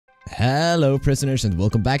Hello prisoners and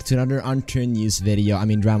welcome back to another Unturned news video,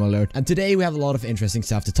 drama alert, and today we have a lot of interesting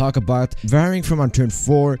stuff to talk about, varying from Unturned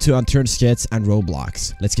 4 to Unturned skits and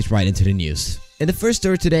Roblox. Let's get right into the news. In the first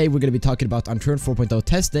story today, we're going to be talking about Unturned 4.0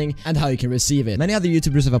 testing and how you can receive it. Many other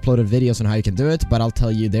YouTubers have uploaded videos on how you can do it, but I'll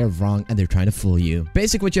tell you they're wrong and they're trying to fool you.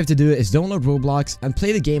 Basically, what you have to do is download Roblox and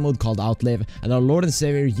play the game mode called Outlive, and our Lord and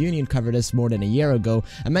Savior Union covered this more than a year ago,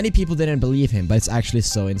 and many people didn't believe him, but it's actually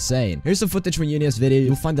so insane. Here's some footage from Union's video.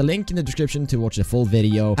 You'll find the link in the description to watch the full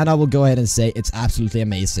video, and I will go ahead and say it's absolutely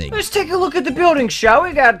amazing. Let's take a look at the building, shall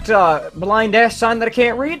we? Got blind ass sign that I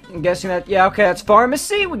can't read. I'm guessing that, yeah, okay, that's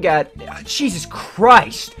pharmacy. We got, Jesus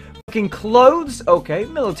Christ. Fucking clothes. Okay,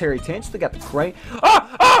 military tents. They got the crane.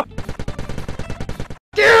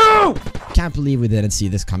 You! Can't believe we didn't see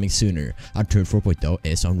this coming sooner. Unturned 4.0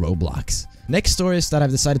 is on Roblox. Next story is that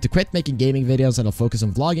I've decided to quit making gaming videos and I'll focus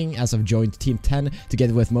on vlogging, as I've joined Team 10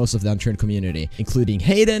 together with most of the Unturned community, including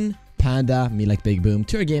Hayden, Panda, Me Like Big Boom,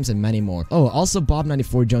 Tour Games, and many more. Oh, also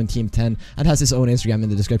Bob94 joined Team 10 and has his own Instagram in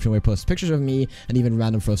the description where he posts pictures of me and even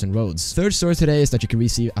random frozen roads. Third story today is that you can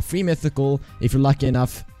receive a free mythical if you're lucky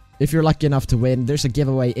enough. If you're lucky enough to win, there's a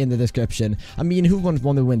giveaway in the description. Who wouldn't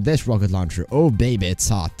want to win this rocket launcher? Oh baby, it's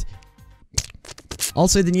hot.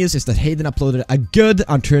 Also, the news is that Hayden uploaded a good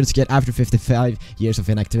Unturned skit after 55 years of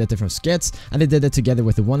inactivity from skits, and they did it together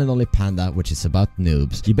with the one and only Panda, which is about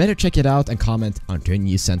noobs. You better check it out and comment Unturned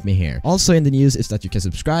news sent me here. Also in the news is that you can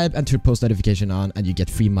subscribe and turn post notification on and you get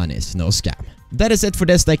free monies, no scam. That is it for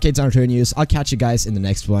this decade's Unturned news. I'll catch you guys in the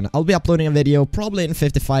next one. I'll be uploading a video probably in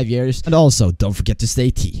 55 years, and also don't forget to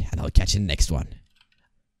stay tea, and I'll catch you in the next one.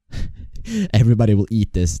 Everybody will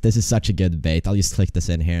eat this. This is such a good bait. I'll just click this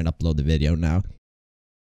in here and upload the video now.